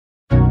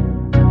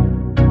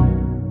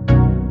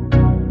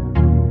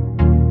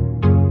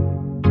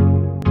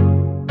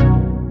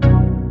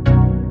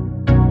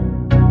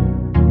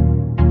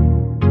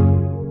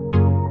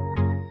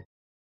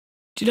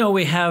Do you know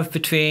we have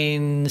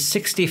between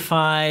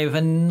 65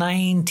 and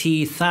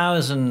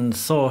 90,000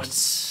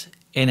 thoughts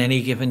in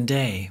any given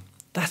day?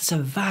 That's a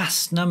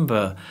vast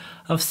number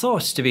of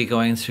thoughts to be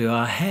going through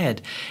our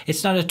head.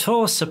 It's not at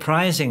all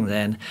surprising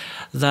then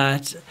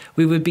that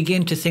we would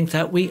begin to think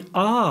that we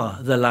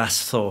are the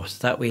last thought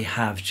that we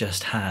have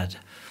just had,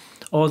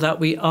 or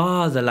that we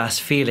are the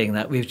last feeling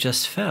that we've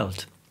just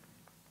felt.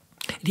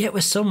 And yet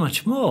we're so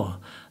much more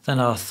than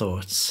our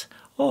thoughts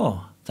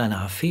or than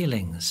our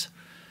feelings.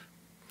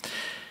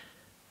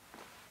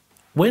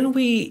 When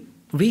we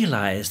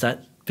realize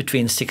that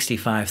between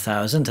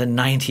 65,000 and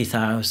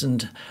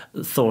 90,000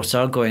 thoughts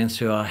are going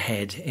through our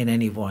head in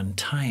any one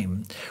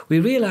time, we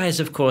realize,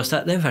 of course,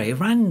 that they're very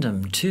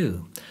random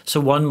too.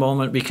 So one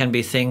moment we can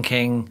be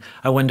thinking,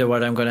 I wonder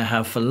what I'm going to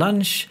have for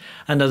lunch.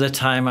 Another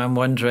time I'm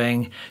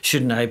wondering,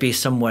 shouldn't I be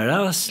somewhere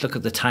else? Look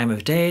at the time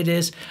of day it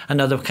is.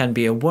 Another can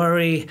be a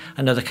worry.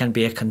 Another can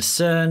be a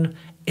concern.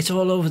 It's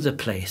all over the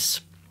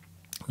place.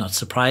 Not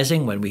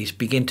surprising when we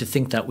begin to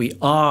think that we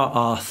are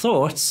our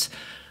thoughts,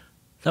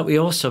 that we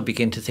also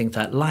begin to think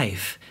that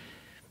life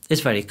is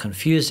very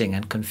confusing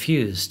and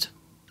confused.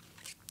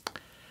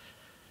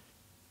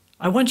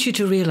 I want you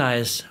to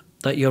realize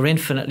that you're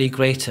infinitely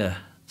greater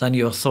than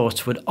your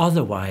thoughts would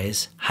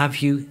otherwise have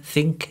you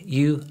think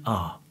you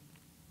are.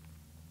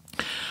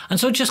 And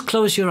so just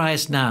close your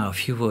eyes now,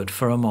 if you would,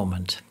 for a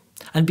moment,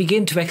 and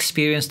begin to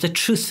experience the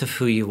truth of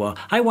who you are.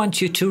 I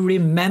want you to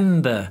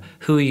remember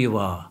who you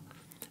are,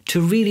 to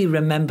really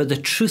remember the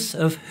truth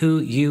of who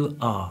you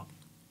are.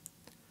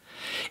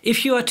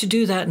 If you are to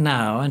do that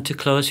now and to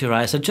close your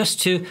eyes and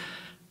just to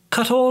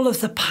cut all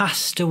of the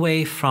past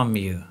away from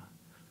you,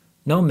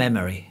 no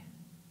memory,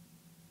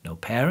 no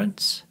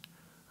parents,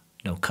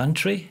 no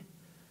country,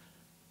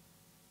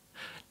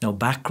 no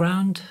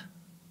background,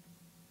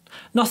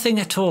 nothing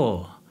at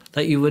all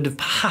that you would have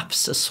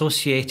perhaps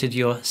associated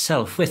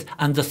yourself with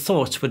and the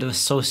thoughts would have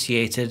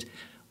associated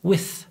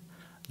with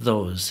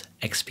those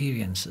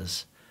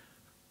experiences.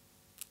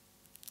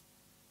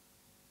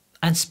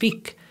 And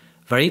speak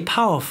very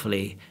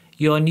powerfully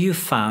your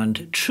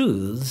newfound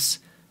truths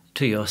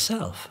to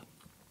yourself.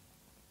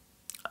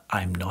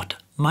 I'm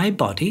not my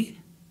body.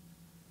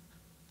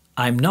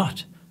 I'm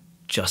not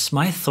just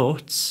my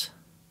thoughts.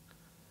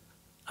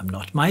 I'm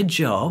not my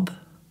job.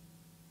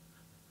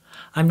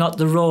 I'm not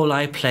the role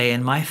I play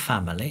in my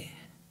family.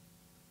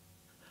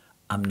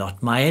 I'm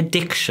not my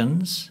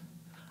addictions.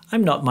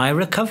 I'm not my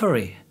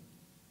recovery.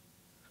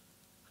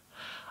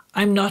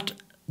 I'm not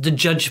the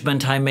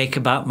judgment I make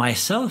about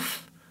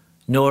myself,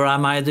 nor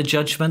am I the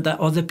judgment that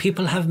other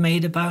people have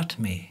made about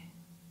me.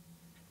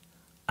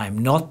 I'm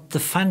not the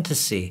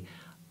fantasy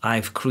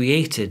I've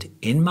created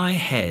in my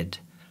head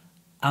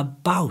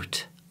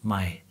about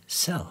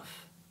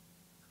myself.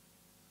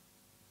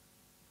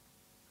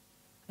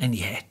 And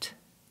yet,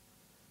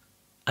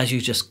 as you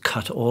just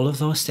cut all of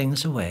those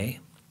things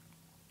away,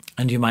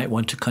 and you might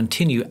want to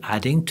continue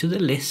adding to the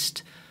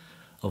list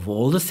of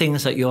all the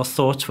things that your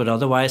thoughts would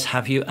otherwise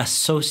have you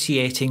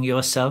associating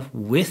yourself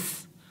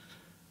with,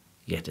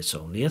 yet it's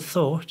only a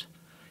thought,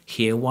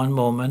 here one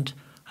moment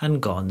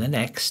and gone the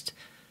next.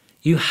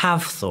 You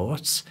have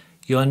thoughts,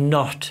 you're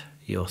not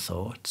your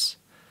thoughts.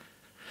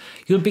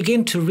 You'll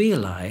begin to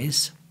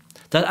realize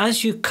that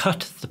as you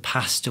cut the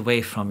past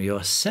away from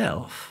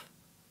yourself,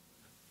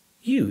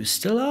 you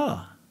still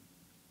are.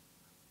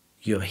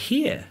 You're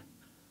here.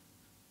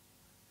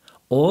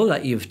 All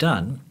that you've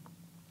done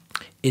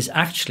is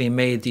actually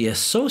made the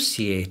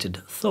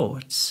associated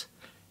thoughts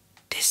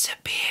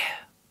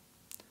disappear.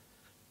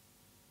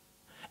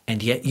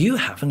 And yet you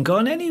haven't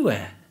gone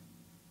anywhere.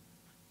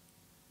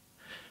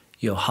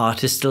 Your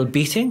heart is still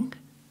beating.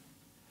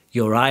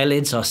 Your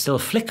eyelids are still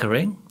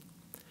flickering.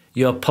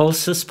 Your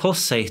pulse is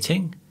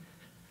pulsating.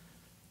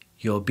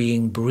 You're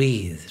being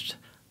breathed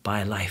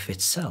by life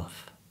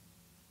itself.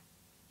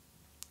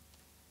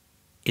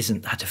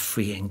 Isn't that a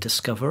freeing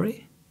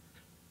discovery?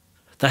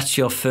 That's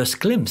your first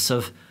glimpse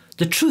of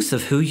the truth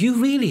of who you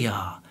really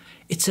are.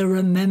 It's a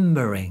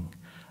remembering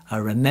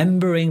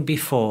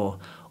before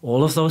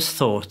all of those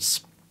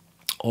thoughts,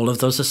 all of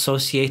those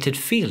associated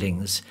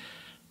feelings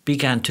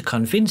began to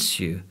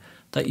convince you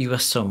that you are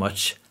so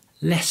much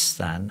less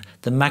than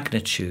the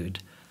magnitude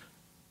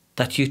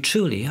that you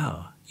truly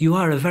are. You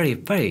are a very,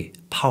 very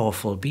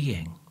powerful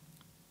being.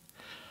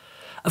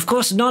 Of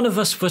course, none of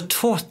us were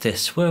taught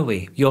this, were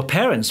we? Your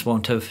parents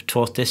won't have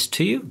taught this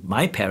to you.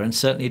 My parents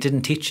certainly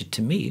didn't teach it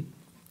to me.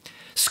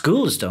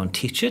 Schools don't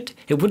teach it.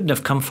 It wouldn't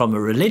have come from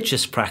a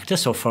religious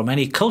practice or from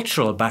any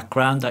cultural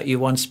background that you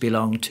once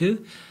belonged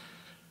to.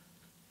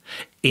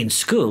 In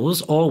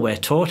schools, all we're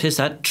taught is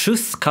that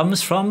truth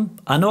comes from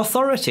an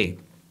authority,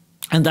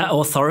 and that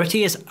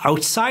authority is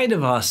outside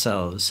of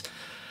ourselves.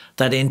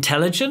 That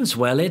intelligence,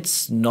 well,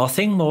 it's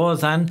nothing more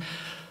than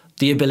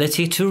the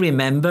ability to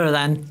remember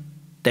and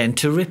then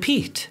to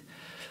repeat.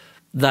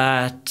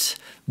 That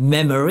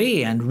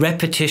memory and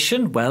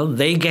repetition, well,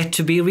 they get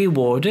to be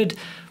rewarded,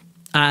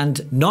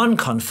 and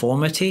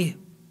non-conformity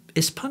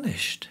is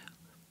punished.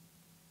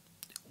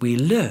 We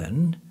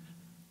learn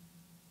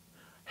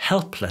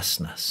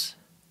helplessness.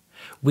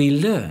 we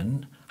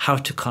learn how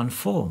to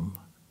conform.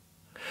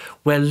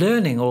 We're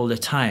learning all the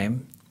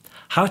time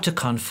how to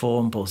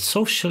conform both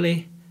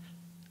socially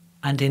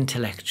and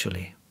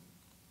intellectually.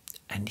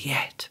 And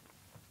yet,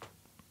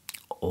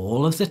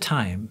 all of the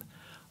time,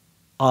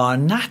 our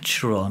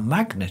natural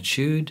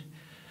magnitude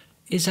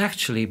is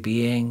actually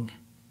being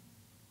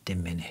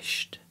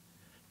diminished,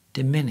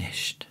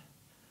 diminished,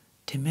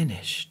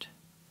 diminished,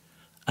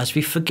 as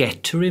we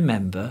forget to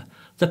remember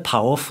the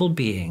powerful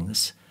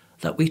beings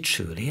that we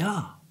truly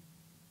are.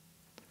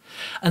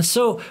 And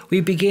so we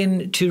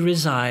begin to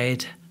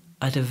reside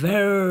at a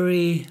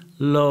very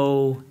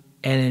low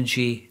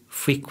energy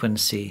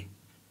frequency,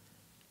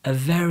 a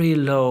very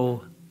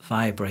low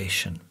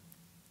vibration.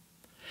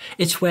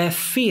 It's where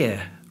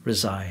fear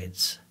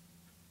resides.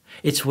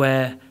 It's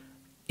where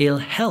ill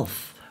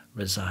health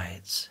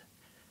resides.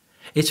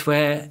 It's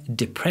where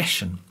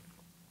depression,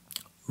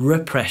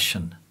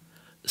 repression,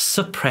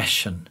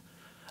 suppression,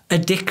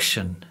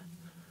 addiction,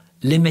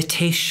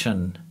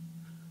 limitation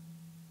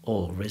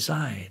all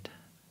reside.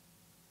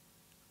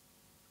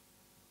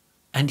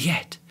 And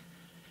yet,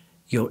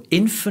 you're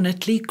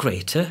infinitely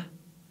greater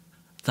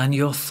than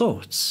your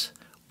thoughts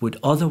would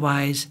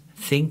otherwise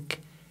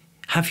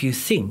have you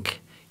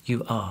think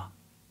you are.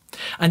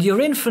 And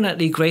you're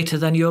infinitely greater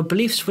than your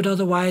beliefs would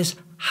otherwise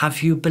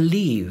have you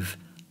believe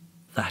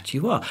that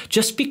you are.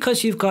 Just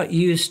because you've got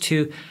used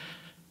to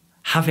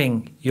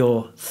having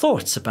your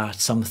thoughts about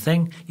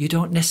something, you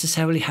don't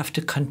necessarily have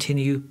to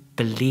continue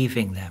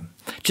believing them.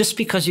 Just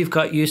because you've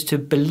got used to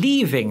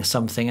believing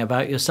something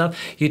about yourself,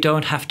 you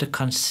don't have to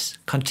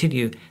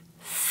continue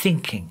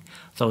thinking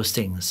those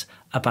things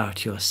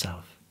about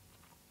yourself.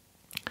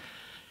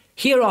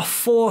 Here are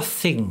 4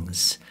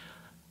 things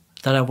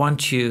that I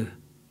want you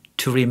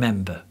to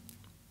remember.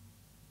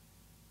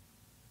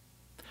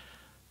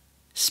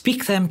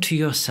 Speak them to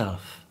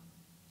yourself.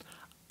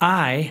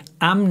 I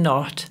am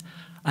not,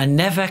 and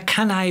never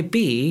can I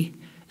be,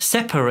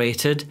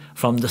 separated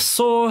from the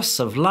source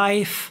of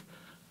life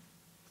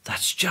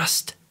that's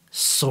just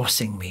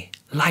sourcing me,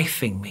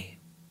 lifing me.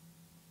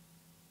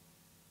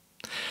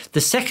 The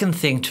second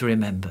thing to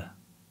remember,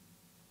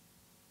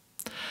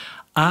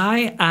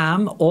 I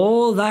am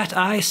all that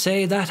I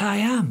say that I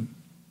am.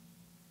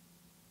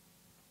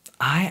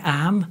 I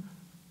am,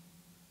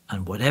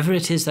 and whatever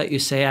it is that you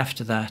say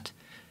after that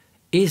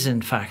is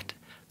in fact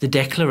the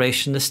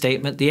declaration, the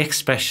statement, the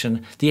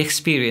expression, the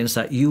experience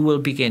that you will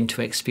begin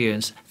to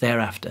experience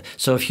thereafter.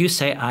 So if you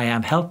say, I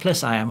am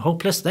helpless, I am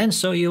hopeless, then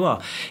so you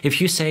are.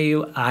 If you say,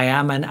 I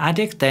am an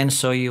addict, then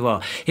so you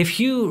are. If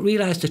you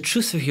realize the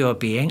truth of your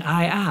being,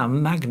 I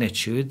am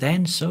magnitude,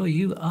 then so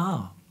you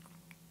are.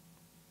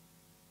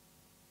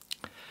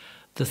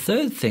 The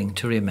third thing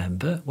to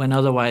remember, when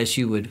otherwise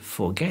you would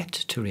forget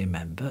to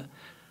remember,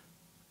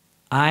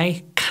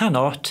 I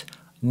cannot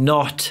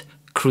not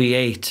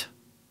create.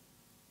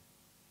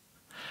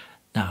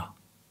 Now,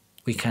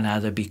 we can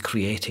either be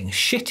creating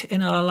shit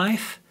in our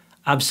life,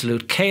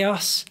 absolute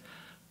chaos,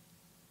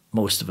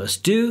 most of us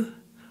do,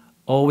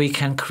 or we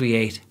can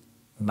create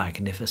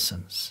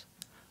magnificence.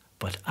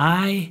 But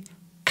I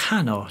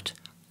cannot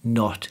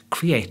not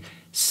create.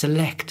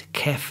 Select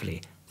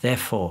carefully,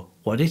 therefore,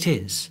 what it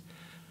is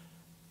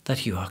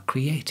that you are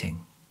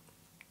creating.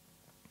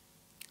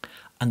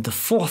 And the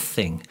fourth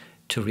thing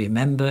to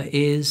remember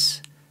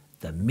is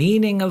the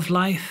meaning of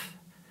life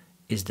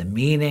is the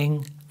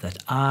meaning that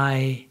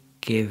I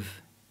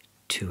give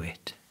to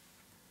it.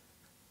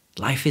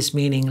 Life is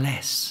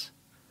meaningless.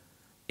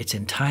 It's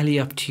entirely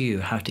up to you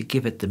how to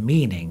give it the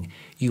meaning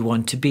you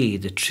want to be,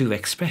 the true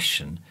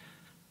expression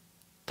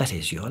that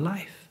is your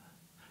life.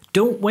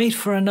 Don't wait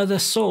for another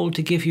soul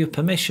to give you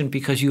permission,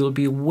 because you will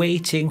be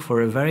waiting for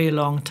a very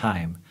long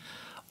time.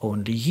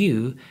 Only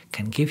you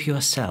can give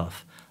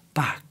yourself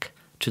back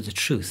to the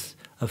truth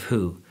of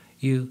who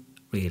you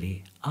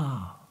really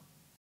are.